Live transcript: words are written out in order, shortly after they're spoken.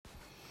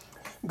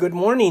Good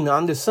morning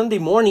on this Sunday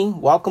morning.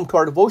 Welcome to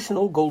our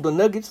devotional, Golden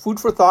Nuggets, food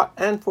for thought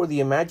and for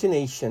the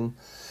imagination.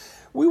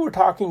 We were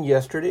talking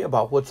yesterday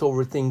about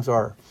whatsoever things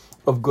are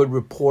of good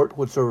report,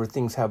 whatsoever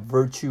things have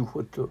virtue,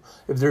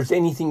 if there's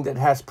anything that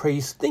has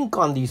praise, think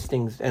on these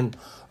things. And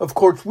of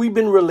course, we've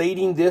been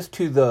relating this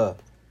to the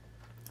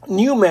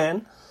new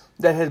man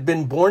that has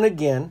been born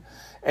again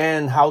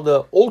and how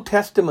the Old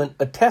Testament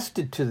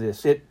attested to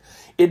this. It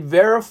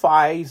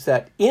verifies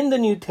that in the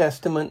New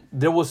Testament,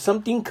 there was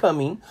something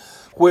coming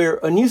where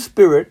a new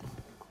spirit,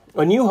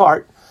 a new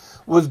heart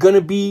was going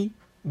to be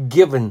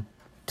given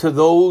to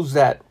those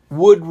that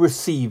would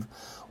receive.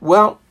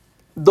 Well,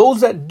 those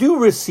that do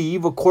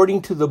receive,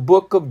 according to the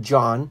book of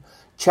John,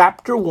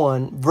 chapter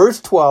 1, verse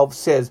 12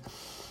 says,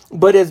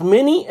 "But as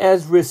many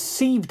as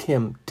received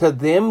him, to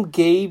them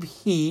gave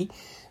he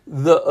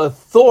the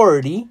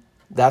authority,"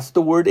 that's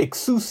the word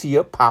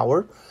exousia,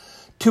 power,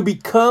 "to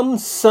become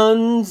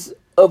sons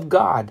of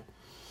God,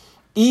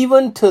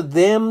 even to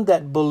them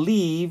that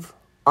believe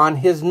on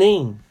his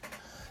name."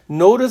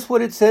 Notice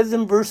what it says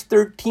in verse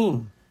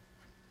 13.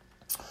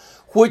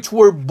 "Which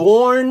were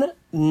born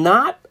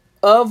not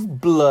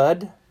of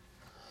blood,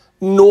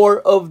 nor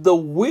of the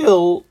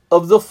will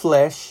of the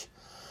flesh,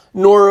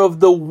 nor of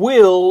the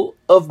will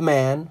of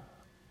man,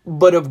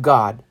 but of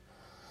God."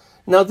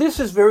 Now, this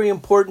is very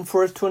important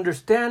for us to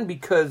understand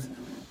because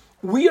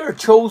we are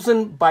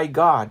chosen by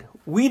God.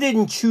 We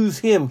didn't choose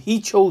him.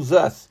 He chose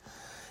us.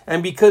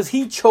 And because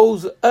he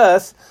chose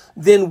us,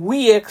 then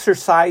we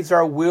exercise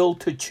our will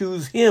to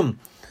choose him.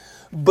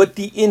 But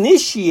the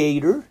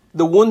initiator,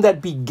 the one that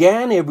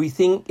began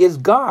everything, is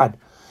God.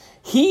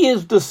 He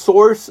is the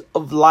source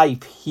of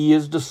life. He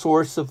is the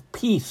source of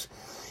peace.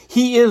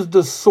 He is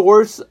the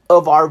source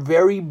of our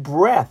very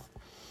breath.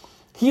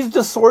 He's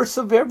the source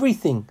of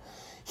everything.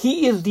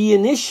 He is the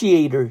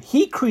initiator.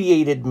 He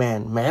created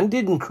man. Man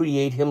didn't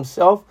create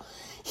himself.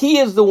 He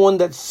is the one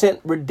that sent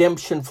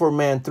redemption for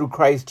man through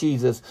Christ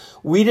Jesus.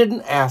 We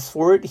didn't ask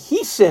for it.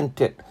 He sent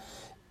it.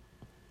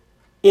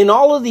 In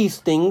all of these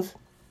things,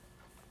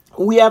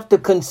 we have to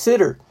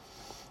consider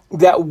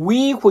that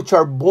we which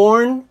are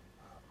born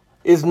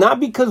is not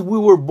because we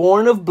were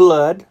born of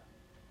blood,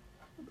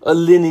 a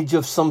lineage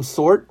of some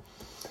sort.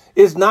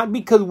 It's not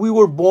because we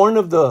were born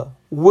of the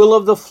will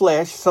of the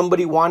flesh,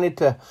 somebody wanted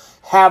to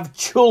have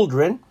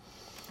children,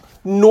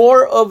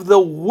 nor of the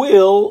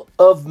will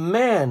of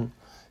man.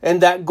 And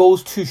that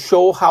goes to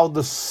show how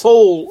the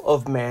soul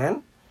of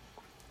man,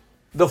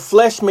 the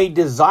flesh may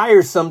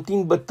desire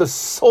something, but the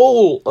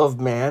soul of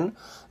man,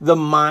 the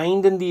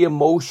mind and the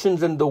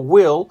emotions and the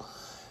will,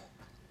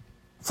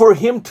 for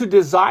him to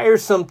desire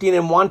something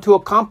and want to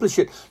accomplish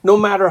it, no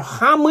matter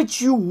how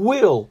much you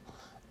will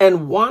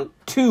and want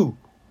to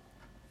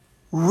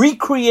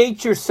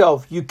recreate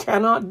yourself, you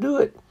cannot do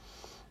it.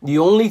 The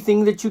only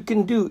thing that you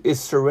can do is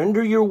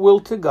surrender your will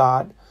to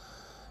God.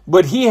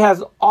 But he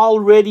has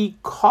already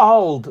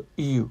called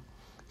you.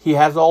 He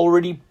has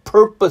already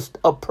purposed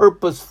a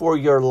purpose for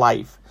your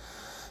life.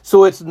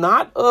 So it's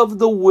not of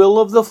the will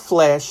of the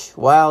flesh.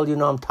 Well,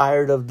 I'm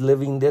tired of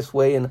living this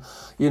way, and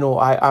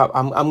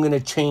I'm going to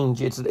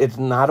change. It's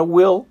not a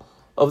will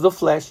of the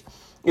flesh.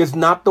 It's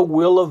not the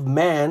will of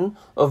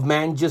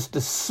man just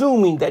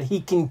assuming that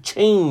he can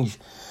change.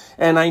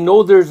 And I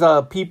know there's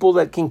people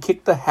that can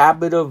kick the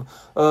habit of,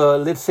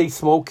 let's say,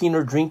 smoking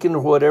or drinking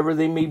or whatever.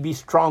 They may be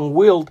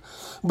strong-willed.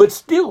 But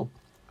still,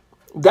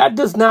 that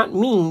does not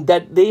mean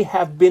that they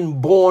have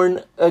been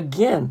born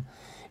again.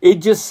 It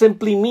just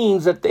simply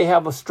means that they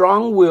have a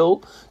strong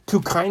will to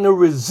kind of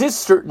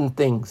resist certain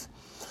things.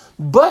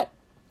 But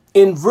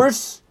in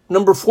verse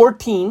number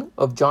 14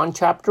 of John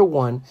chapter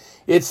 1,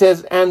 it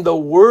says, "And the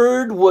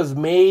Word was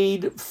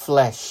made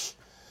flesh,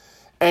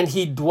 and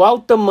he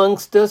dwelt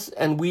amongst us,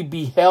 and we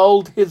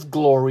beheld his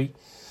glory,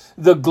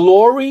 the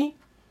glory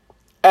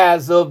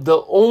as of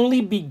the only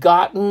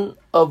begotten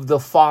of the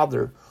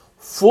Father,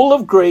 full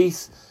of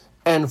grace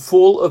and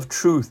full of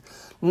truth."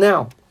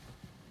 Now,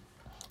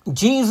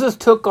 Jesus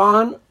took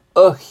on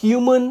a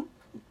human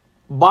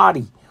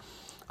body,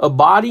 a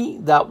body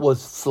that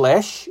was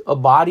flesh, a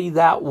body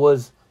that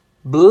was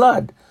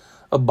blood,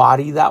 a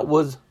body that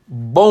was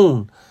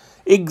bone,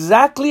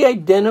 exactly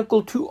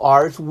identical to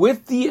ours,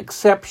 with the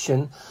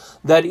exception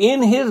that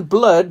in his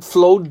blood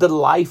flowed the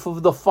life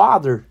of the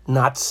Father,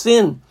 not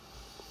sin.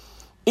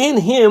 In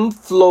him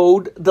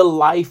flowed the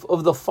life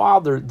of the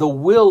Father, the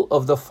will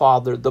of the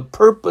Father, the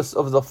purpose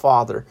of the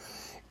Father.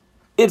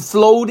 It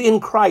flowed in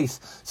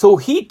Christ. So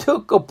he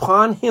took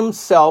upon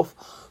himself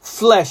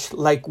flesh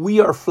like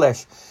we are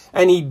flesh,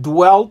 and he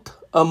dwelt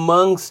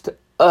amongst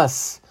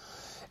us.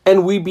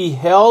 And we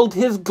beheld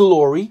his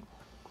glory,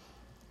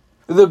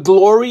 the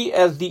glory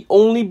as the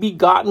only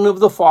begotten of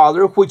the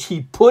Father, which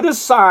he put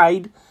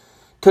aside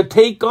to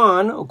take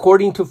on,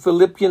 according to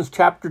Philippians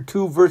chapter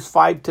 2, verse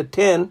 5 to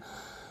 10,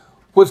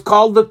 was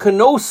called the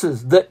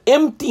kenosis, the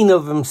emptying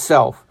of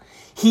himself.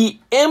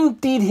 He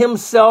emptied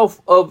himself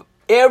of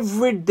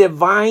every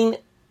divine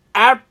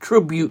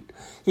attribute.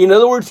 In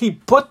other words, he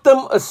put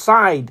them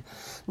aside,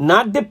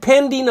 not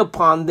depending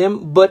upon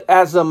them, but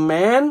as a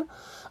man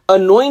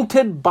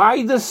anointed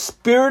by the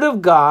Spirit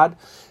of God,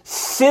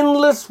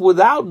 sinless,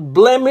 without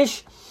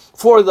blemish,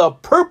 for the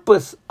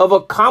purpose of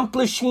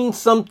accomplishing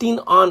something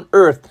on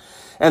earth.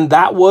 And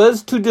that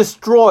was to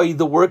destroy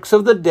the works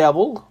of the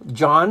devil.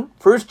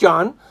 1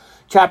 John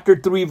chapter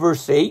 3,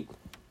 verse 8.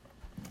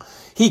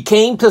 He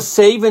came to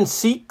save and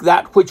seek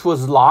that which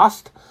was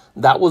lost.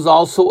 That was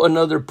also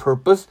another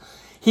purpose.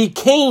 He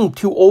came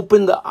to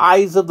open the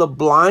eyes of the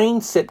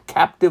blind, set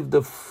captive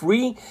the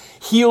free,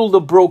 heal the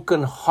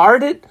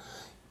brokenhearted.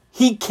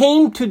 He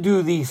came to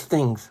do these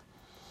things.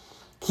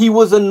 He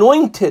was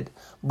anointed,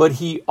 but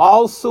he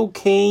also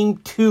came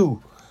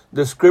to,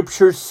 the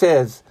scripture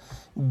says,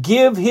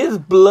 give his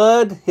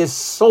blood, his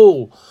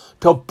soul,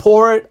 to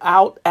pour it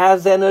out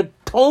as an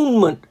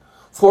atonement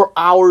for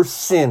our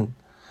sin.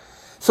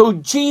 So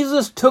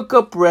Jesus took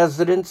up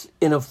residence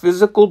in a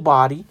physical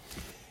body.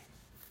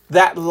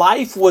 That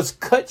life was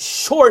cut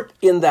short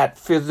in that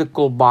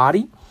physical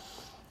body.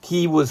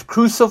 He was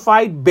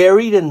crucified,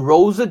 buried, and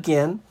rose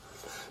again.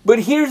 But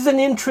here's an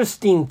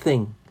interesting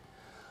thing.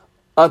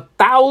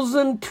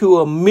 1,000 to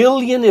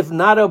 1,000,000, if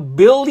not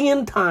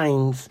 1,000,000,000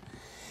 times,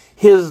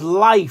 his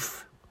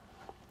life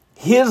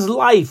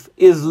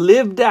is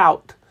lived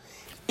out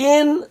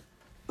in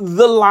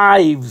the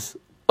lives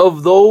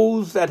of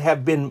those that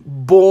have been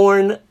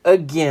born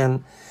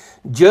again.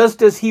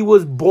 Just as he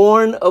was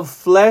born of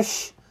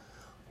flesh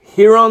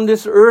here on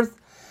this earth,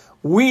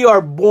 we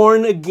are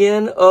born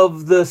again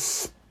of the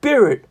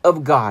Spirit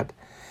of God.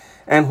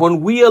 And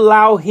when we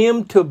allow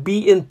him to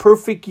be in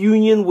perfect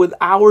union with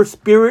our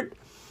spirit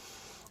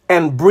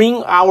and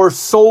bring our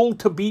soul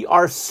to be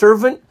our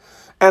servant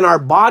and our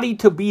body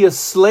to be a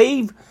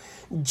slave,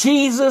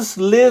 Jesus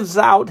lives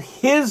out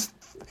his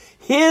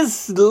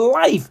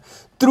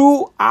life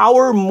through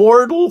our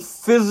mortal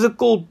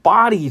physical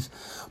bodies.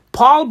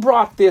 Paul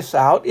brought this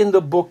out in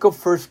the book of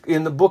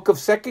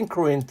 2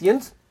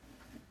 Corinthians.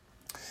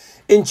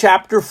 In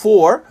chapter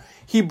 4,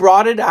 he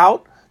brought it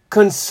out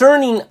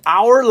concerning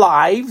our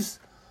lives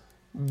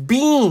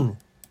being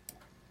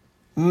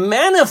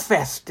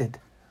manifested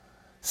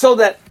so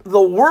that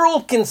the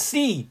world can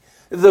see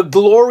the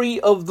glory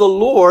of the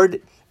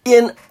Lord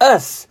in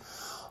us,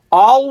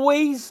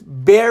 always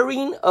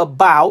bearing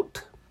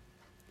about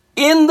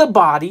in the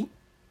body.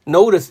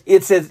 Notice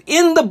it says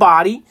in the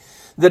body,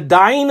 the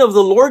dying of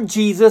the Lord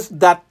Jesus,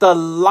 that the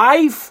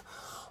life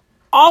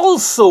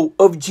also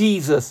of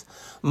Jesus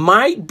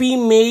might be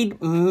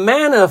made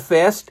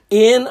manifest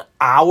in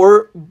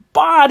our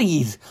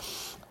bodies.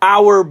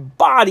 Our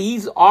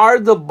bodies are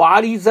the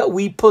bodies that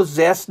we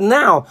possess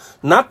now,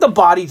 not the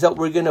bodies that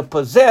we're going to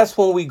possess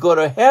when we go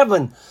to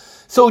heaven.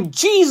 So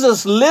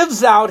Jesus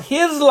lives out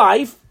his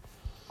life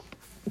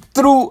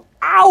through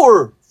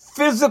our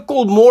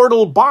physical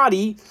mortal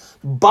body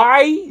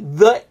by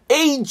the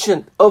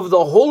agent of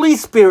the Holy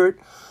Spirit,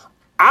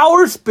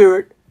 our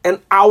spirit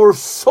and our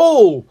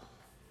soul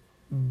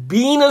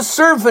being a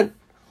servant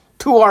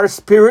to our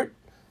spirit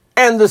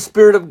and the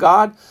Spirit of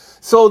God,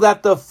 so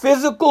that the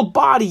physical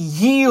body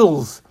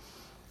yields.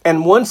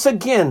 And once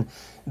again,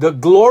 the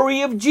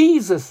glory of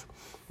Jesus,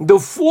 the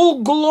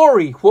full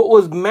glory, what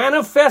was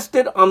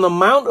manifested on the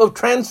Mount of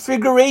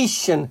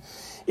Transfiguration,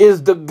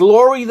 is the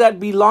glory that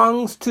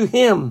belongs to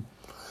him.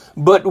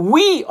 But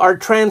we are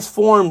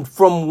transformed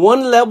from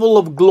one level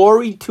of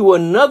glory to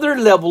another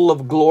level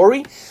of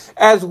glory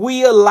as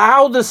we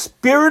allow the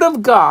Spirit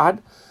of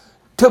God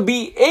to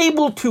be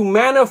able to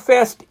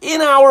manifest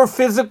in our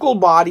physical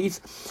bodies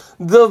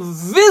the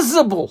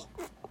visible,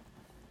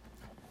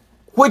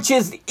 which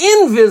is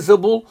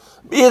invisible,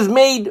 is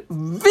made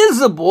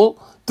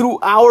visible through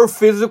our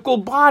physical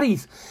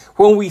bodies.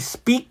 When we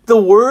speak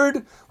the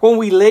word, when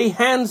we lay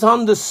hands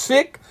on the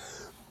sick,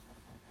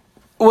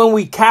 when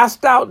we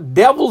cast out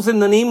devils in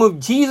the name of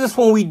Jesus,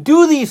 when we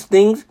do these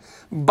things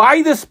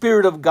by the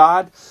Spirit of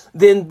God,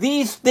 then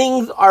these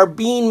things are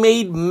being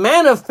made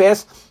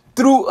manifest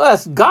through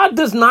us. God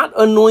does not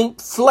anoint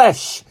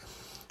flesh.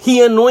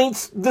 He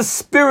anoints the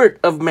spirit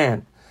of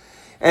man.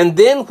 And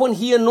then when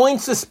he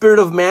anoints the spirit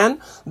of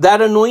man,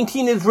 that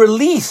anointing is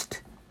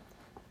released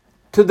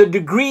to the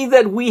degree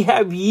that we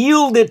have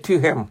yielded to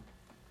him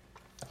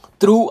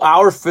through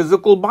our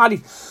physical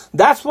bodies.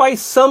 That's why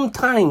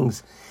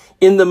sometimes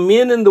in the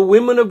men and the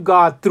women of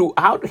God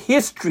throughout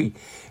history,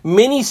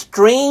 many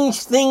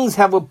strange things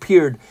have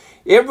appeared.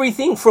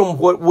 Everything from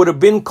what would have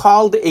been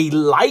called a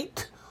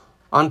light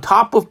on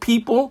top of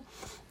people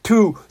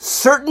to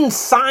certain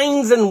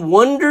signs and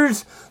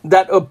wonders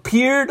that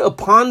appeared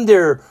upon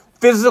their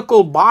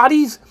physical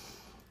bodies.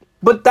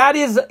 But that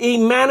is a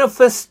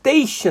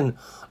manifestation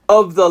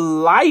of the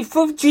life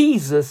of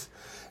Jesus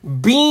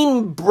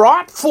being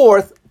brought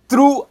forth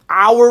through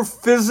our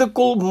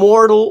physical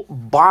mortal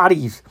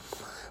bodies.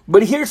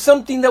 But here's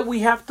something that we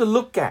have to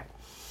look at.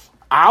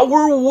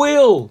 Our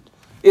will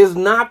is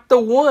not the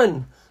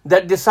one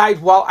that decides,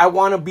 well, I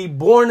want to be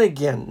born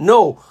again.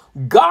 No,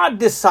 God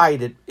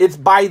decided. It's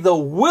by the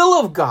will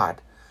of God.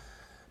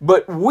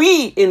 But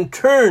we, in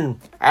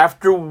turn,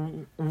 after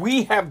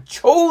we have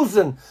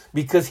chosen,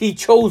 because he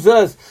chose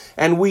us,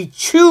 and we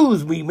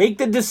choose, we make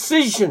the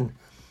decision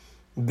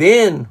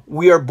Then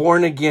we are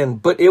born again.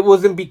 But it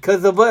wasn't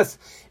because of us.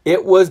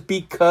 It was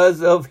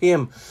because of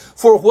him.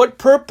 For what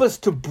purpose?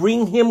 To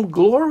bring him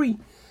glory.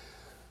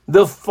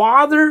 The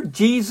Father,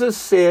 Jesus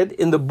said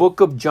in the book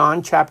of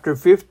John chapter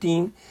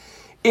 15,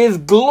 is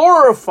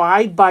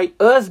glorified by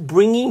us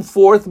bringing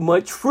forth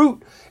much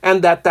fruit,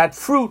 and that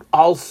fruit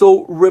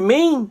also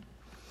remain.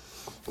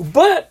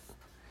 But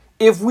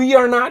if we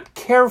are not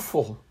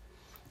careful,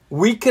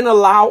 we can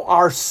allow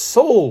our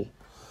soul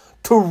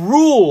to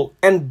rule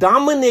and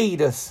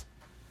dominate us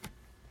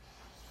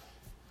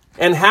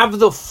and have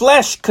the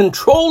flesh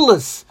control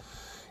us.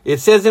 It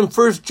says in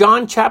 1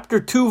 John chapter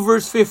 2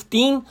 verse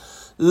 15,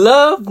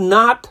 love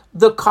not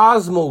the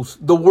cosmos,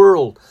 the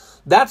world.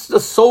 That's the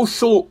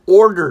social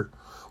order,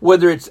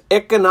 whether it's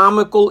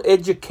economical,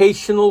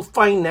 educational,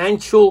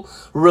 financial,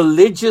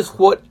 religious,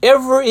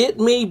 whatever it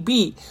may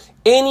be.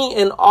 Any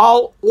and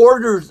all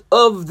orders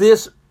of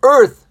this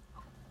earth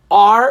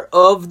are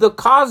of the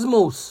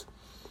cosmos.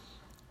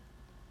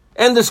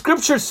 And the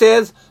scripture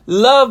says,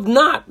 love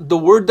not. The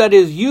word that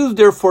is used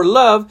there for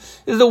love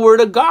is the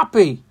word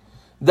agape.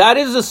 That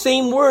is the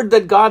same word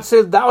that God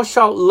says, thou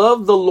shalt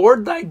love the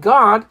Lord thy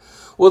God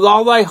with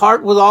all thy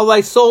heart, with all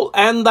thy soul,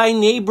 and thy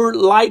neighbor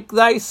like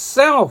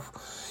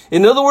thyself.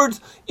 In other words,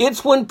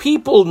 it's when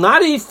people,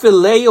 not a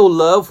phileo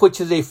love,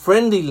 which is a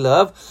friendly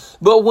love,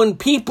 but when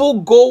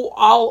people go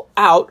all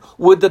out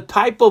with the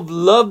type of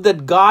love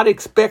that God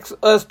expects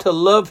us to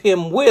love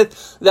him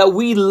with, that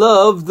we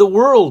love the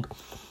world.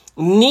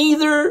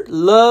 Neither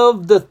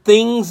love the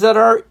things that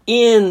are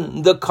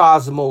in the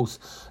cosmos.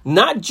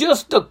 Not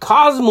just the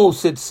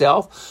cosmos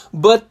itself,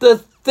 but the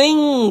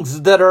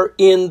things that are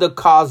in the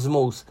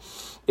cosmos.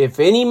 If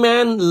any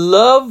man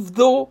love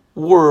the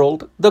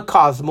world, the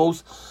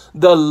cosmos,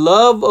 the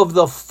love of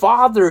the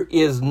Father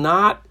is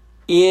not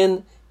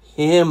in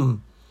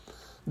him.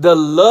 The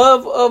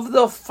love of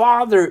the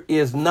Father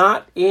is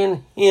not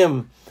in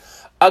him.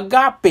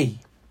 Agape.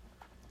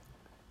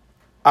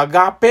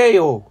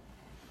 Agapeo.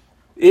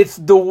 It's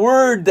the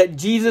word that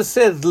Jesus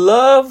says,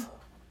 love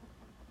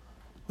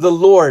the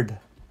Lord.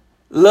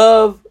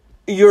 Love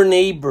your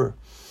neighbor.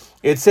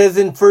 It says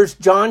in 1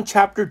 John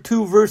chapter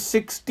 2 verse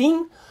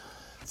 16,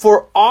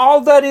 for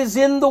all that is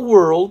in the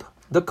world,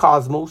 the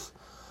cosmos,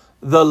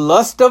 the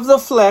lust of the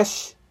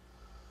flesh,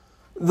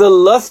 the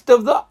lust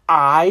of the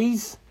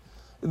eyes,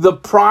 the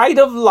pride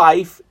of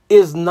life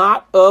is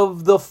not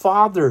of the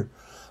Father,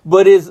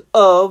 but is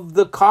of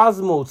the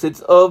cosmos.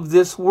 It's of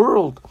this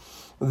world.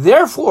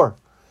 Therefore,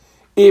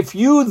 if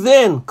you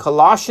then,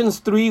 Colossians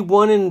 3,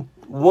 1,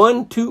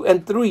 2,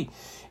 and 3,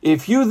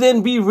 if you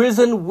then be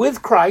risen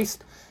with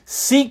Christ,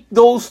 seek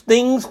those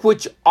things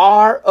which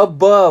are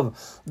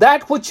above,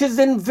 that which is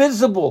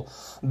invisible,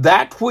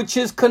 that which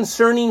is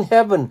concerning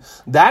heaven,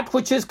 that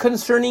which is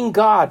concerning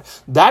God,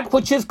 that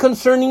which is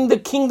concerning the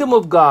kingdom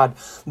of God,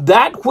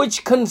 that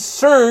which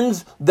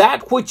concerns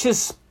that which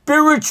is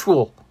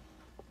spiritual.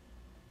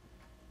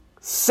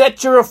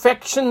 Set your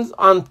affections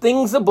on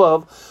things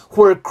above,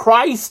 where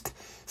Christ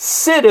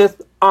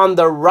sitteth on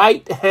the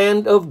right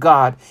hand of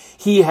God.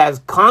 He has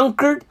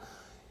conquered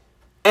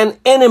an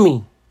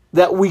enemy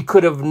that we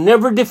could have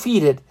never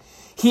defeated.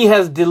 He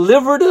has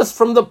delivered us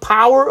from the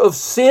power of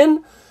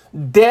sin,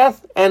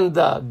 death, and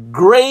the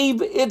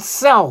grave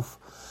itself.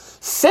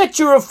 Set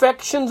your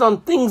affections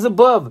on things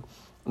above,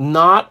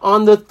 not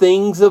on the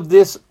things of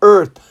this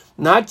earth.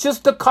 Not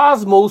just the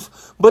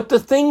cosmos, but the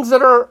things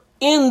that are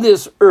in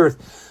this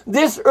earth.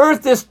 This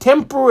earth is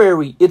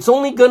temporary. It's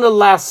only going to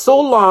last so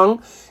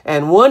long,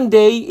 and one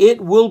day it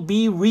will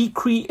be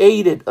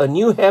recreated, a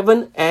new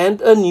heaven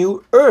and a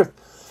new earth.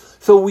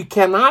 So we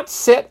cannot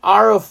set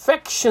our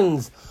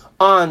affections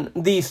on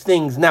these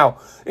things. Now,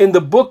 in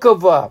the book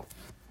of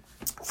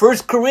 1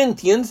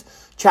 Corinthians,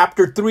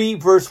 chapter 3,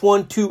 verse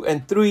 1, 2,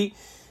 and 3,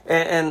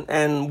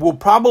 and we'll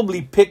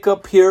probably pick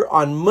up here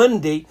on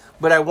Monday,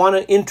 but I want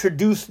to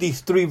introduce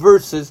these 3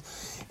 verses.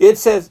 It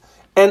says,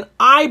 and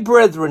I,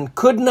 brethren,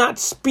 could not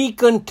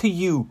speak unto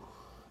you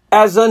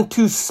as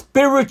unto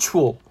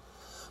spiritual,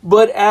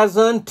 but as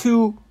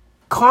unto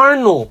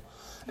carnal.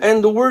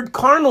 And the word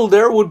carnal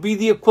there would be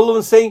the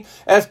equivalent saying,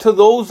 as to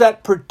those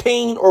that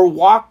pertain or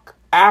walk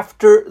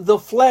after the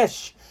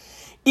flesh.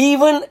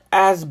 Even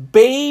as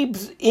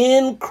babes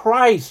in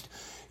Christ.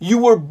 You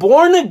were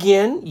born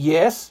again,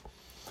 yes,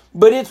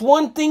 but it's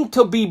one thing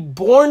to be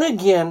born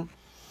again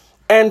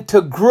and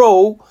to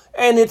grow,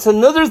 and it's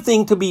another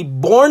thing to be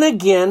born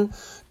again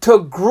to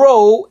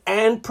grow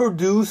and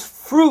produce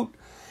fruit.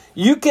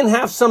 You can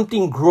have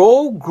something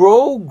grow,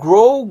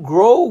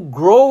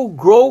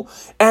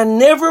 and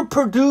never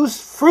produce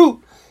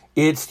fruit.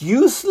 It's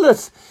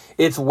useless.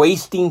 It's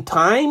wasting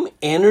time,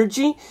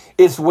 energy.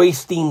 It's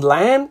wasting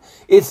land.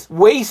 It's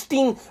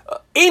wasting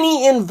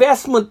any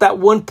investment that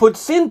one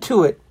puts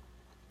into it.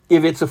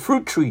 If it's a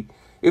fruit tree.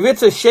 If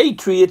it's a shade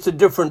tree, it's a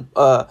different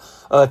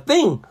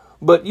thing.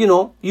 But,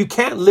 you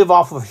can't live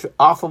off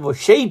of a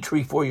shade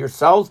tree for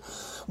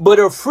yourselves. But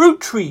a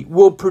fruit tree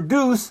will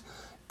produce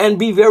and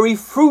be very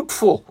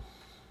fruitful.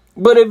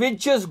 But if it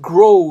just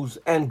grows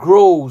and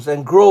grows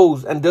and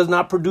grows and does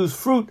not produce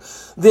fruit,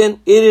 then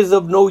it is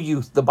of no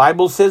use. The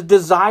Bible says,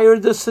 desire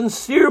the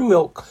sincere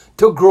milk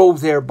to grow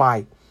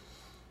thereby.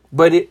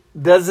 But it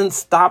doesn't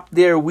stop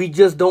there. We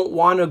just don't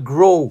want to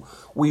grow.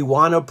 We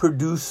want to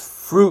produce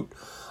fruit.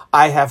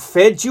 I have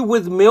fed you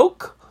with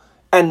milk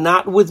and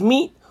not with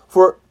meat.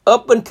 For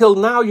up until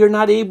now, you're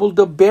not able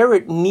to bear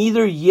it.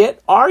 Neither yet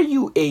are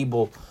you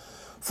able.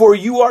 For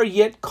you are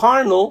yet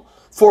carnal.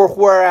 For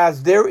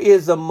whereas there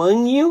is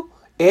among you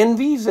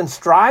envies and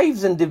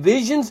strifes and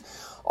divisions,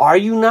 are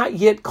you not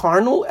yet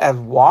carnal as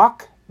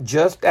walk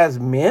just as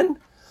men?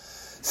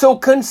 So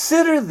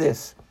consider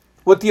this,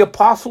 what the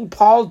Apostle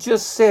Paul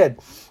just said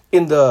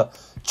in the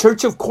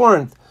Church of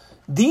Corinth.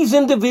 These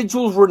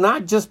individuals were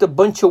not just a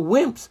bunch of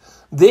wimps.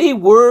 They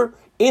were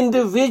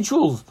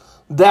individuals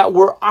that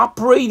were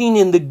operating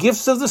in the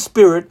gifts of the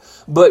Spirit,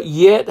 but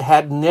yet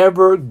had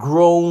never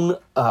grown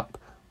up.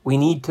 We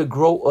need to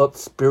grow up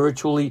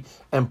spiritually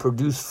and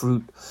produce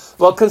fruit.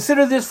 Well,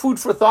 consider this food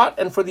for thought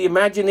and for the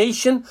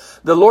imagination.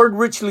 The Lord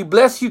richly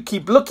bless you.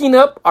 Keep looking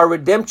up. Our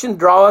redemption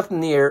draweth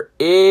near.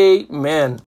 Amen.